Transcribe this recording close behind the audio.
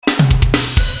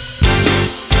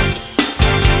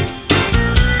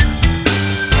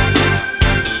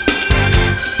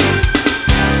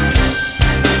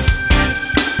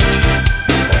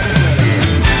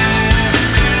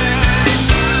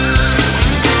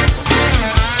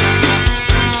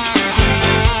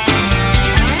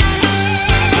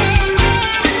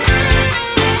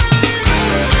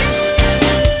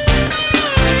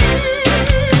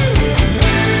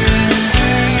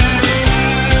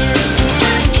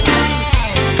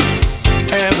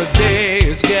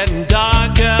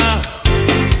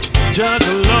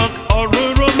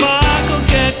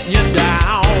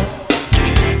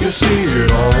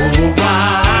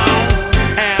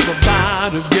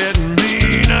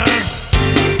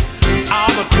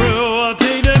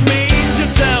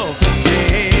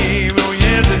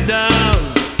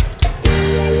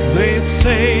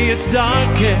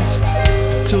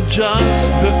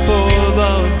just before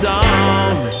the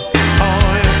dawn. Oh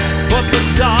yeah, but the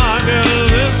darker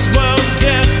this world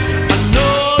gets, I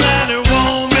know that it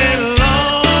won't be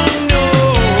long, no.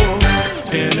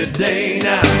 Any day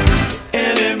now,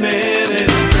 any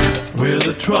minute, with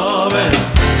a trumpet,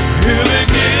 you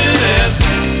begin it.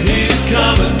 He's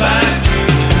coming back,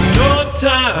 no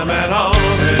time at all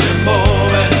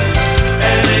anymore.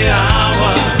 Any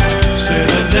hour, sin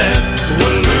and death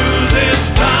will lose its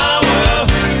power.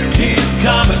 He's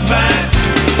coming back,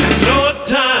 no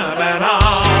time at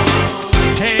all.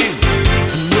 Hey,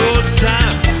 no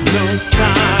time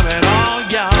at all,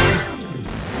 y'all.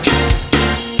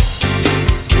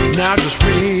 Now just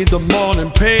read the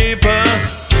morning paper.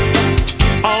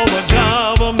 All the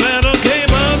governmental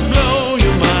capers blow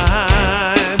your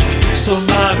mind.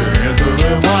 Somebody hit the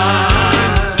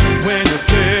rewind. When you're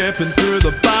flipping through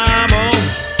the Bible,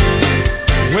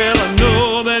 well, I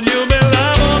know that you'll be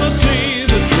liable to see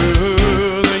the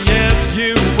truth. Yes,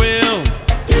 you will.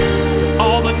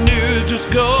 All the news just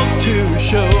goes to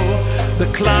show the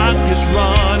clock is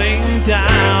running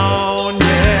down.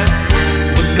 Yeah,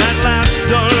 when that last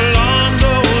alarm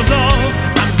goes off,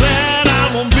 I'm glad I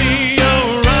won't be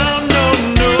around. No,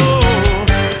 no.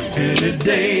 Any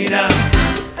day now,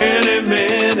 any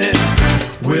minute,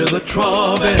 with a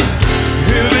trumpet,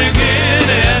 you begin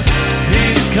it.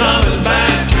 He's coming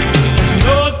back,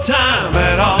 no time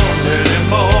at all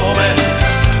anymore.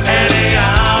 Any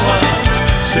hour,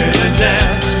 sin and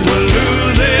death will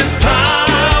lose its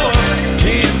power.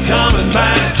 He's coming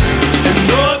back, and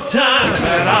no time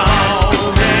at all.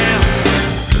 Yeah.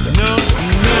 No,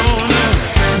 no, no,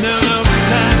 no,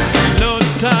 no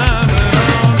time at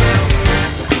all.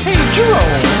 Hey,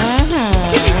 Jerome,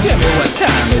 can you tell me what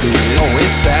time it is? Oh,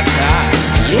 it's that time.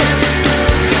 Yes.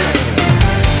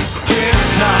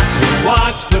 Tick-tock,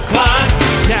 watch the clock,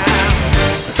 yeah.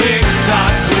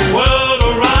 Tick-tock, the world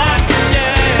will rock,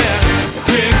 yeah.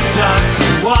 Tick-tock,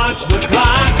 watch the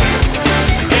clock.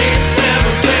 8,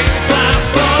 7, 6, 5,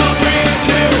 4, 3,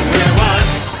 2, 1.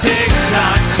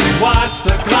 Tick-tock, watch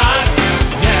the clock,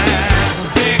 yeah.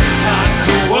 Tick-tock,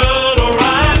 the world will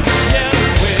rock, yeah.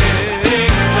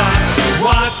 Tick-tock,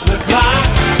 watch the clock,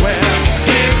 well,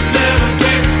 8, 7,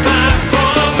 6, 5,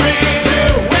 4, 3,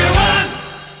 2, 1.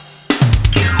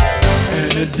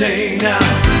 Any day now,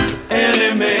 any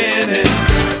minute,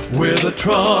 with a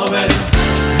trumpet,